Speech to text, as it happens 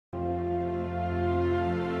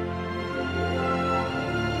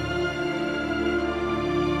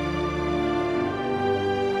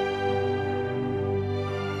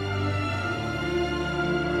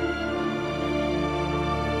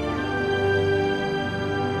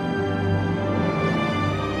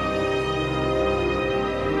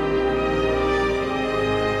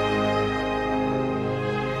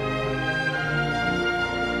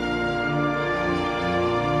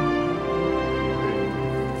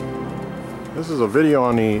This is a video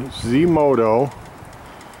on the Zmodo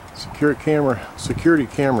security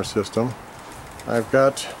camera system. I've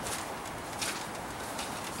got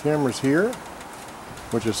cameras here,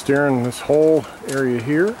 which is steering this whole area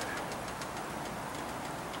here.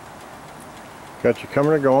 Got you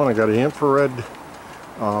coming and going. I got an infrared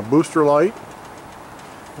booster light.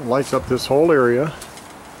 It lights up this whole area,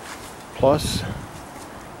 plus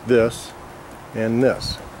this and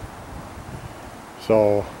this.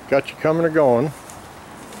 So got you coming and going.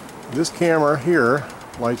 This camera here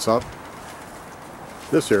lights up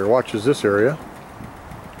this area, watches this area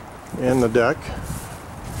and the deck.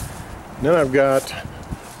 And then I've got,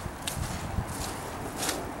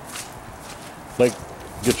 like,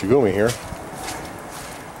 get you going here,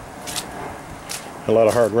 a lot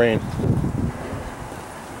of hard rain,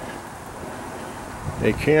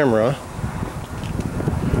 a camera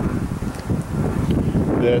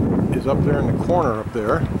that is up there in the corner up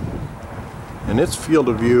there, and its field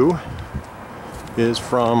of view is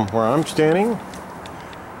from where I'm standing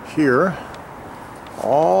here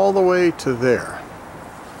all the way to there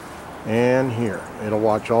and here. It'll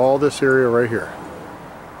watch all this area right here,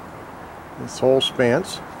 this whole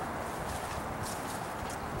expanse.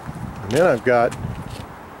 And then I've got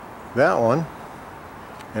that one,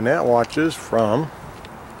 and that watches from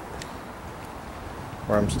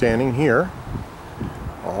where I'm standing here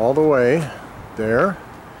all the way there,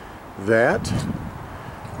 that,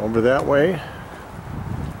 over that way,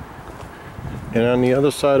 and on the other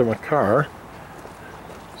side of my car,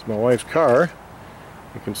 it's my wife's car,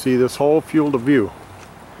 you can see this whole field of view,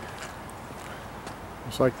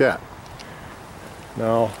 just like that.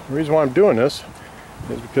 Now, the reason why I'm doing this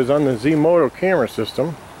is because on the Zmodo camera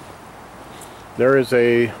system, there is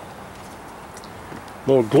a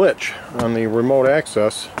little glitch on the remote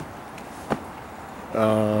access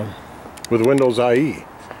with Windows IE.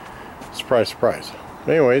 Surprise, surprise.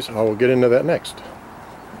 Anyways, I will get into that next.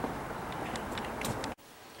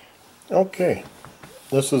 Okay,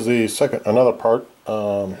 this is the another part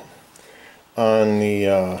on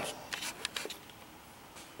the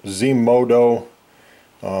Zmodo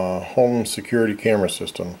Home Security Camera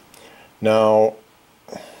system. Now,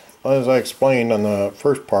 as I explained on the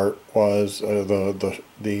first part, was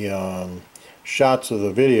the shots of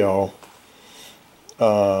the video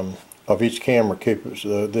of each camera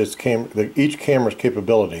each camera's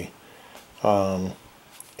capability,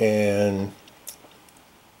 and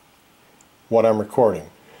what I'm recording.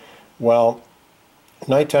 Well,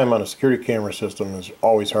 nighttime on a security camera system is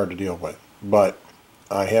always hard to deal with, but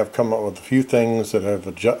I have come up with a few things that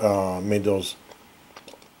have made those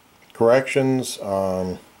corrections,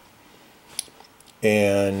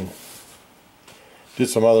 and did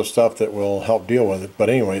some other stuff that will help deal with it. But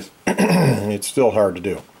anyways, it's still hard to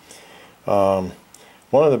do.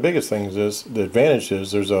 One of the biggest things is, the advantage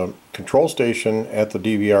is, there's a control station at the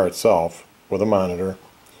DVR itself with a monitor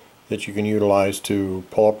that you can utilize to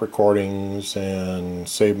pull up recordings and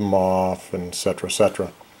save them off, and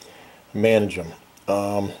etc., manage them.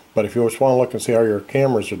 But if you just want to look and see how your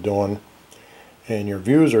cameras are doing and your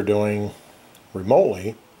views are doing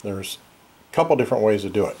remotely, there's a couple different ways to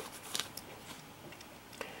do it.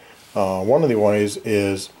 One of the ways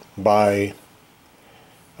is by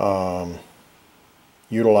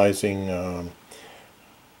utilizing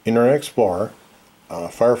Internet Explorer.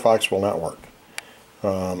 Firefox will not work.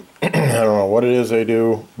 I don't know what it is they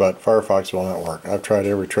do, but Firefox will not work. I've tried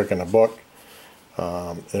every trick in the book.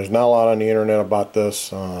 There's not a lot on the internet about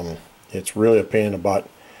this. It's really a pain in the butt.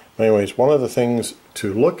 But anyways, one of the things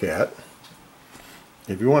to look at,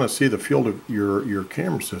 if you want to see the field of your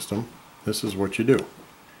camera system, this is what you do.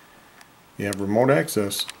 You have remote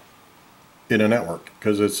access in a network,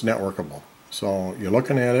 because it's networkable. So you're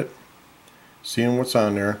looking at it, seeing what's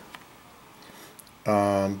on there,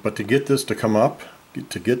 but to get this to come up,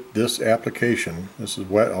 to get this application, this is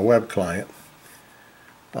a web client,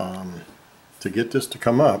 to get this to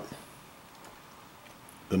come up,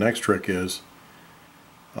 the next trick is,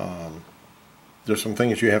 there's some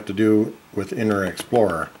things you have to do with Internet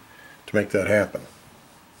Explorer to make that happen,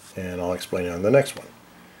 and I'll explain it on the next one.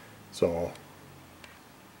 So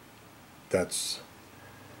that's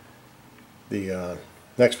the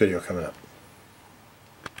next video coming up.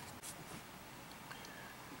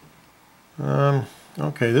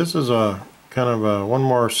 Okay, this is a kind of one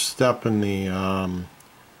more step in the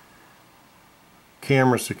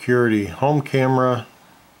camera security, home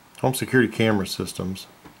security camera systems.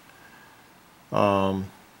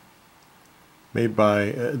 Made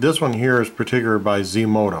by, this one here is particular by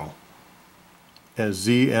Zmodo, as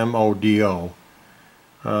Zmodo.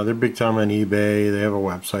 They're big time on eBay. They have a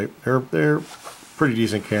website. They're pretty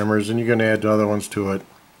decent cameras, and you can add other ones to it.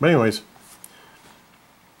 But anyways,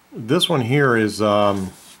 this one here is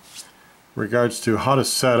regards to how to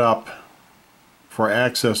set up for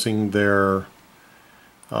accessing their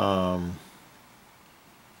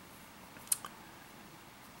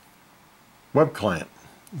web client,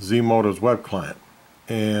 Zmodo's web client.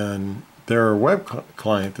 And their web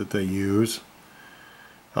client that they use,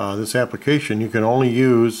 this application you can only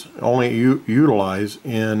utilize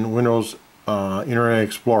in Windows Internet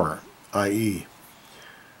Explorer, IE,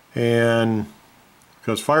 and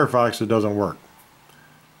because Firefox, it doesn't work.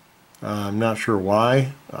 I'm not sure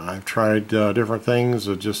why. I've tried different things.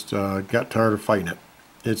 I just got tired of fighting it.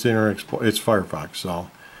 It's Internet Explorer, it's Firefox.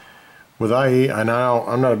 So with IE, I'm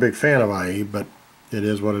not a big fan of IE, but it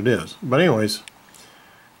is what it is. But anyways,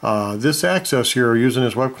 this access here using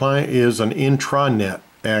this web client is an intranet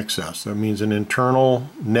access. That means an internal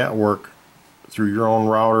network through your own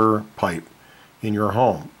router pipe in your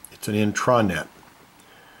home. It's an intranet.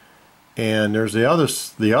 And there's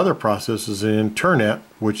the other process is an internet,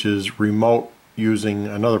 which is remote using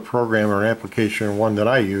another program or an application. One that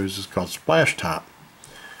I use is called Splashtop.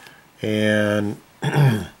 And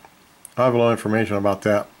I have a lot of information about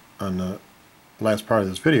that on the last part of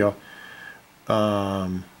this video.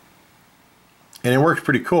 And it works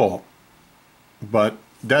pretty cool, but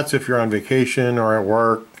that's if you're on vacation or at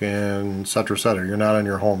work and etc. etc. You're not on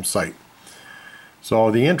your home site.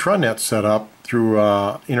 So the intranet setup through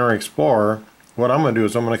Internet Explorer, what I'm going to do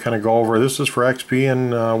is I'm going to kind of go over, this is for XP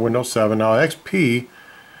and Windows 7. Now XP,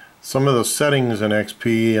 some of the settings in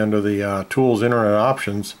XP under the Tools Internet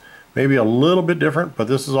Options may be a little bit different, but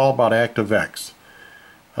this is all about ActiveX.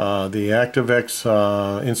 The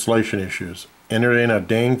ActiveX installation issues. And there ain't a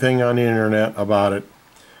dang thing on the internet about it.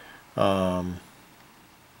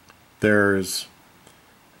 There's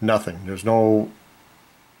nothing. There's no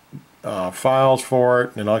files for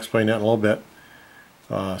it, and I'll explain that in a little bit,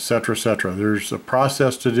 etc. etc. There's a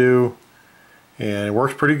process to do, and it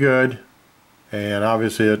works pretty good, and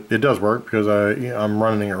obviously it does work because I'm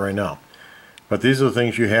running it right now. But these are the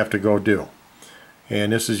things you have to go do.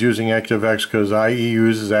 And this is using ActiveX because IE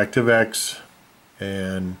uses ActiveX.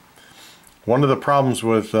 And one of the problems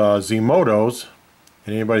with Zmodo's,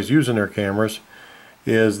 and anybody's using their cameras,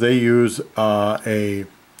 is they use a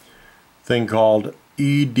thing called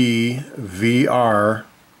edvr.cab.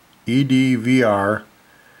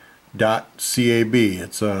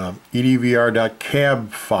 It's a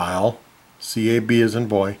edvr.cab file. CAB is in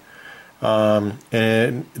boy.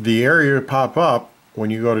 And the area pop up when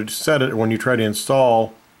you go to set it, when you try to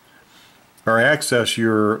install or access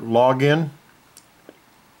your login,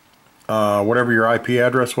 whatever your IP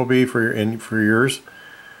address will be for yours.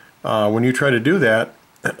 When you try to do that,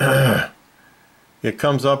 it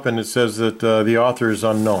comes up and it says that the author is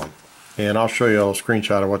unknown, and I'll show you a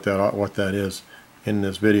screenshot of what that is in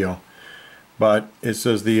this video. But it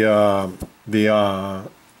says the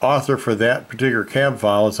author for that particular cab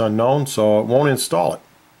file is unknown, so it won't install it.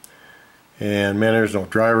 And man, there's no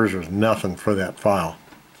drivers, there's nothing for that file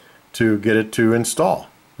to get it to install.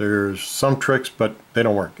 There's some tricks, but they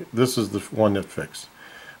don't work. This is the one that fixed.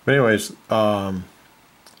 But anyways,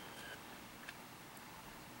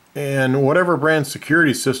 and whatever brand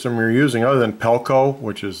security system you're using, other than Pelco,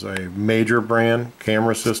 which is a major brand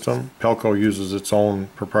camera system, Pelco uses its own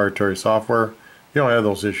proprietary software. You don't have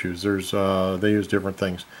those issues. There's they use different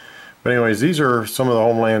things. But anyways, these are some of the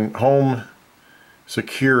home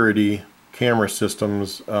security camera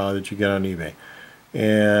systems that you get on eBay,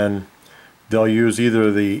 and they'll use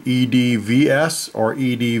either the EDVS or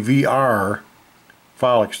EDVR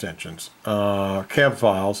file extensions, cab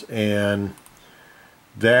files, and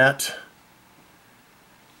that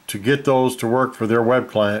to get those to work for their web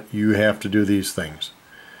client, you have to do these things.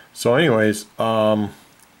 So anyways, you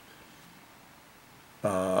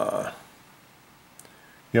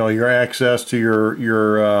know, your access to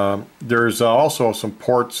your there's also some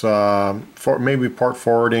ports for maybe port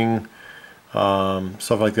forwarding,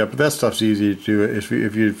 stuff like that, but that stuff's easy to do if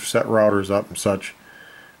you've set routers up and such.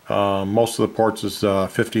 Most of the ports is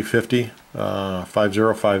 5050,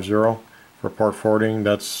 5050 for port forwarding.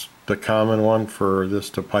 That's the common one for this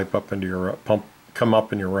to pipe up into your come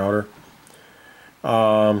up in your router.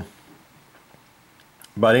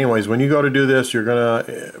 But anyways, when you go to do this, you're gonna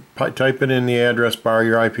type it in the address bar,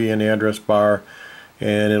 your IP in the address bar,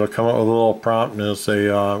 and it'll come up with a little prompt, and it'll say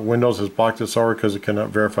Windows has blocked this over because it cannot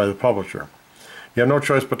verify the publisher. You have no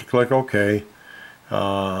choice but to click OK.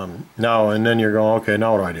 Now and then you're going, okay,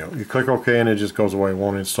 now what do I do? You click OK and it just goes away, it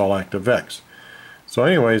won't install ActiveX. So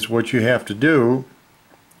anyways, what you have to do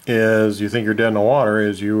is, you think you're dead in the water,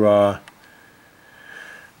 is you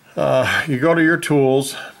You go to your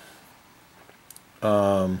tools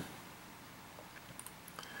folder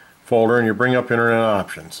and you bring up Internet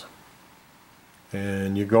Options,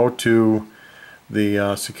 and you go to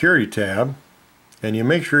the Security tab, and you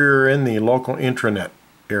make sure you're in the local intranet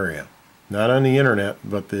area, not on the internet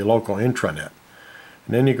but the local intranet.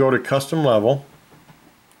 And then you go to Custom Level,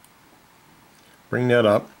 bring that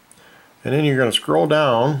up, and then you're going to scroll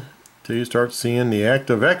down till you start seeing the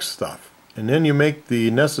ActiveX stuff, and then you make the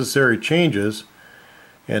necessary changes.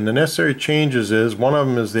 And the necessary changes is, one of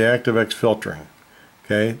them is the ActiveX filtering.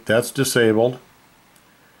 Okay, that's disabled.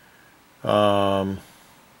 The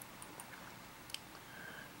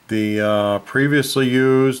previously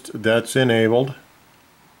used, that's enabled.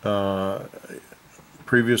 Unused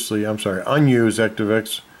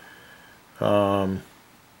ActiveX,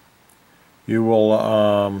 you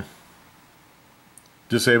will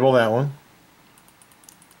disable that one.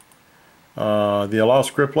 The allow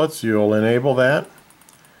scriptlets, you'll enable that.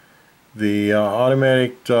 The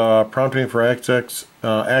automatic prompting for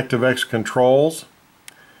ActiveX controls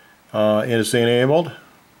is enabled.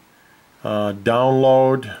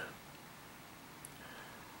 Download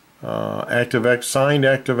ActiveX, signed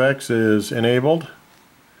ActiveX is enabled.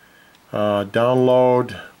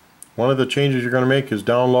 Download, one of the changes you're going to make is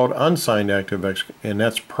download unsigned ActiveX, and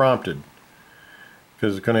that's prompted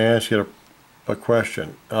because it's going to ask you a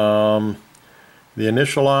question. The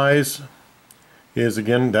initialize is,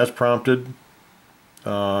 again, that's prompted.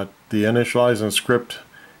 The initialize and script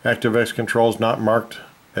ActiveX controls not marked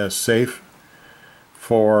as safe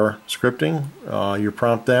for scripting. You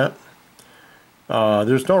prompt that.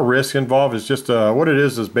 There's no risk involved. It's just what it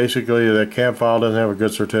is basically the cab file doesn't have a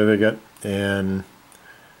good certificate, and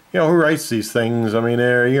who writes these things? I mean,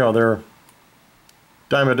 they're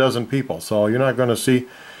dime a dozen people, so you're not going to see.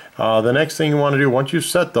 The next thing you want to do once you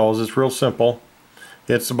set those, it's real simple.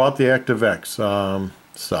 It's about the ActiveX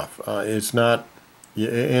stuff. It's not,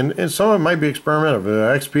 and some of it might be experimental.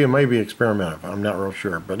 XP might be experimental. I'm not real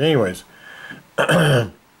sure, but anyways.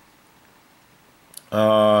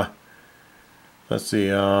 Let's see,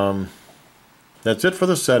 that's it for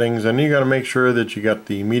the settings, and you got to make sure that you got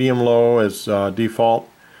the medium-low as default,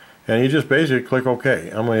 and you just basically click OK.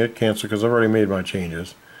 I'm going to hit cancel because I've already made my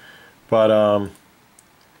changes. But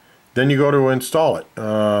then you go to install it.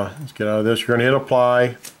 Let's get out of this. You're going to hit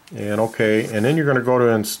apply and OK, and then you're going to go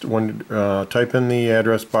to type in the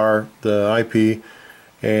address bar, the IP,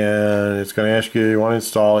 and it's going to ask you want to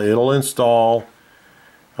install. It'll install.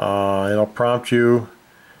 It'll prompt you.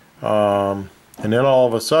 And then all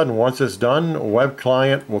of a sudden, once it's done, a web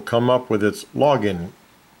client will come up with its login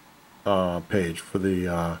page for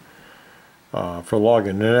the for login,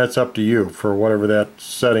 and that's up to you for whatever that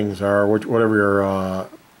settings are, whatever your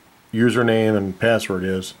username and password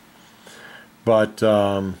is. But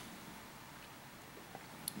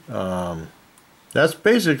that's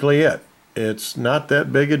basically it. It's not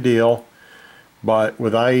that big a deal. But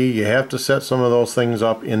with IE, you have to set some of those things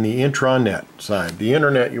up in the intranet side. The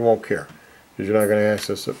internet, you won't care, because you're not going to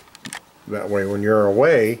access it that way. When you're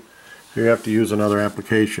away, you have to use another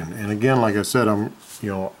application. And again, like I said,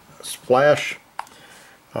 Splash.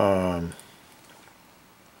 Let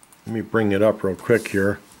me bring it up real quick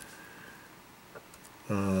here.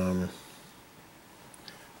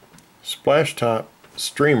 Splashtop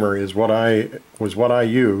Streamer is what I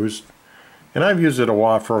used. And I've used it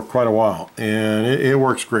for quite a while, and it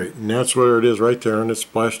works great. And that's where it is right there, and it's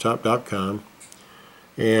splashtop.com,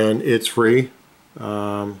 and it's free.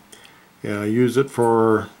 Use it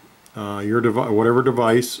for your whatever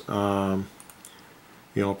device.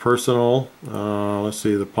 Personal. Let's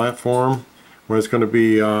see, the platform. Well, it's going to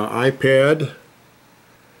be iPad,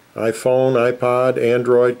 iPhone, iPod,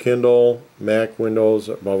 Android, Kindle, Mac, Windows,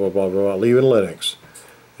 blah blah blah blah. Even Linux.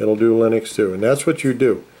 It'll do Linux too, and that's what you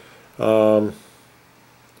do.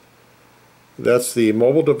 That's the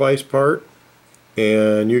mobile device part,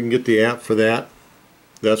 and you can get the app for that.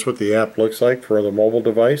 That's what the app looks like for the mobile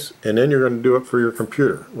device, and then you're going to do it for your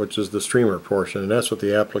computer, which is the streamer portion, and that's what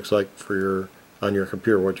the app looks like for on your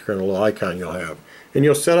computer, what your little icon you'll have. And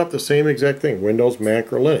you'll set up the same exact thing, Windows,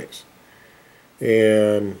 Mac, or Linux,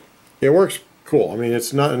 and it works cool. I mean,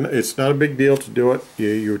 it's not a big deal to do it.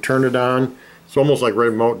 You turn it on. It's almost like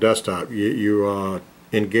remote desktop. You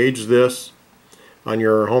engage this on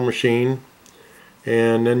your home machine,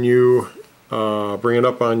 and then you bring it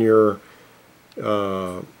up on your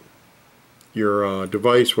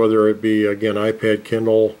device, whether it be, again, iPad,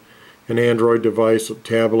 Kindle, an Android device, a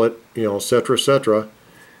tablet, etc., etc.,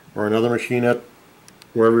 or another machine at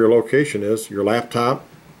wherever your location is, your laptop,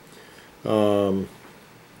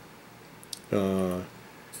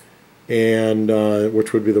 and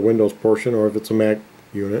which would be the Windows portion, or if it's a Mac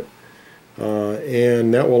unit.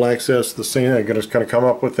 And that will access the same. I'm going to kind of come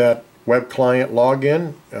up with that web client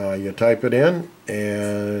login. You type it in,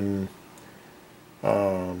 and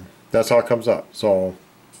that's how it comes up. So,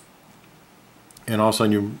 and all of a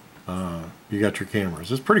sudden you got your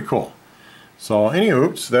cameras. It's pretty cool. So,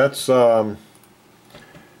 anywhoops, that's what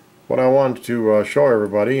I wanted to show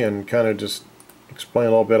everybody, and kind of just explain a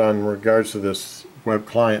little bit on regards to this web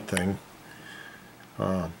client thing.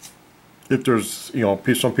 If there's, you know,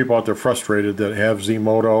 some people out there frustrated that have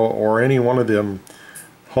Zmodo or any one of them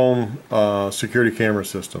home security camera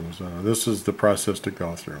systems, this is the process to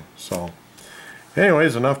go through. So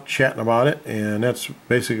anyways, enough chatting about it, and that's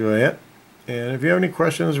basically it. And if you have any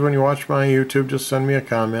questions when you watch my YouTube, just send me a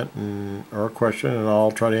comment or a question, and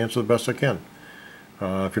I'll try to answer the best I can.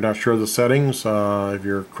 If you're not sure of the settings, if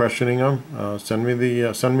you're questioning them, send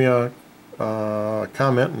me a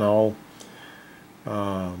comment, and I'll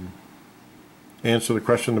answer the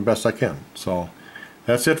question the best I can. So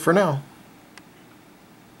that's it for now.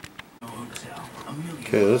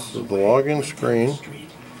 Okay, this is the login screen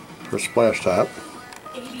for SplashTop.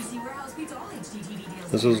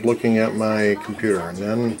 This is looking at my computer, and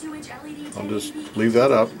then I'll just leave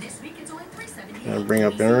that up and bring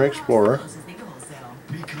up Internet Explorer.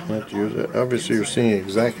 Let's use it. Obviously you're seeing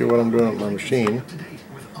exactly what I'm doing with my machine,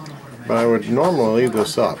 but I would normally leave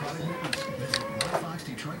this up.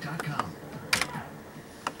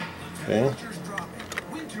 Okay.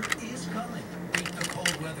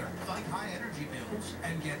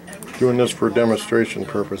 Doing this for demonstration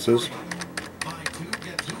purposes.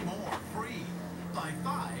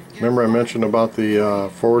 Remember I mentioned about the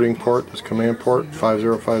forwarding port, this command port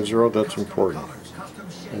 5050, that's important.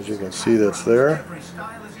 As you can see, that's there.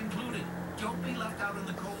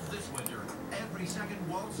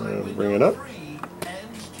 And bring it up.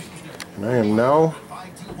 And I am now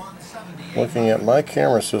looking at my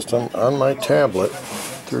camera system on my tablet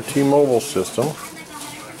through T-Mobile system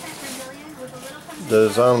that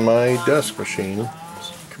is on my desk machine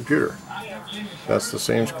computer. That's the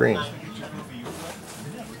same screen.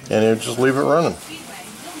 And you just leave it running.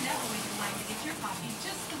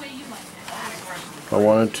 I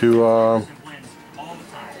wanted to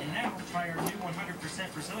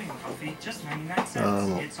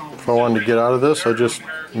if I wanted to get out of this, I just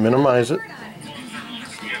minimize it.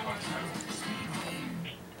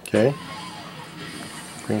 Okay.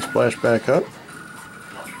 Bring Splash back up.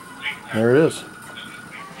 There it is.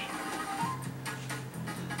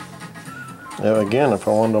 Now again, if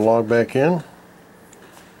I wanted to log back in,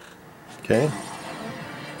 okay.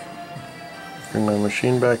 Bring my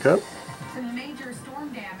machine back up.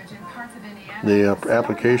 The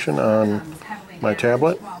application on my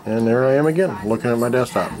tablet, and there I am again, looking at my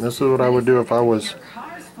desktop. This is what I would do if I was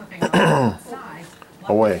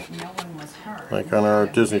away, like on our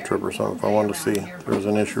Disney trip or something. If I wanted to see if there was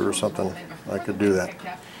an issue or something, I could do that.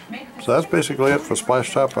 So that's basically it for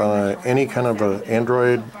SplashTop on any kind of an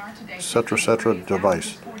Android, etc.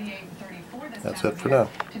 device. That's it for now.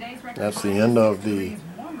 That's the end of the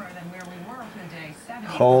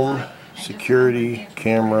home security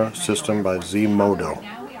camera system by Zmodo.